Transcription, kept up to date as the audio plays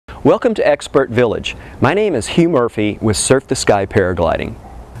Welcome to ExpertVillage. My name is Hugh Murphy with Surf the Sky Paragliding.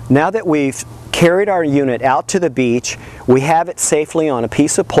 Now that we've carried our unit out to the beach, we have it safely on a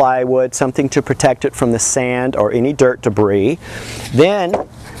piece of plywood, something to protect it from the sand or any dirt debris. Then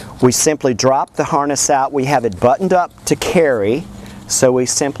we simply drop the harness out. We have it buttoned up to carry, so we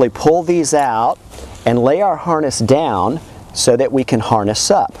simply pull these out and lay our harness down so that we can harness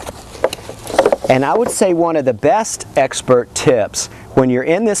up. And I would say one of the best expert tips when you're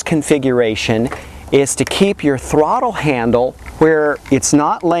in this configuration is to keep your throttle handle where it's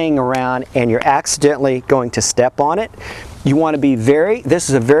not laying around and you're accidentally going to step on it. You want to be this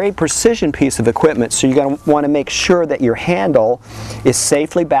is a very precision piece of equipment, so you're going to want to make sure that your handle is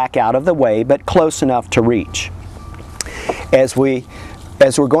safely back out of the way but close enough to reach. As we're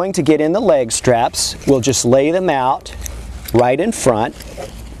going to get in the leg straps, we'll just lay them out right in front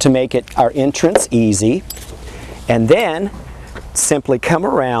to make our entrance easy, and then simply come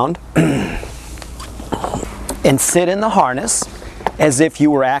around and sit in the harness as if you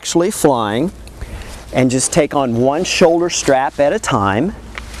were actually flying, and just take on one shoulder strap at a time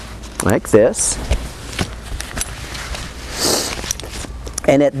like this.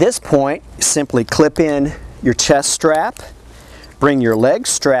 And at this point, simply clip in your chest strap, bring your leg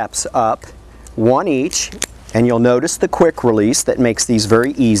straps up, one each, and you'll notice the quick release that makes these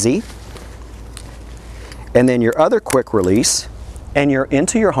very easy. And then your other quick release, and you're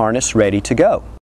into your harness ready to go.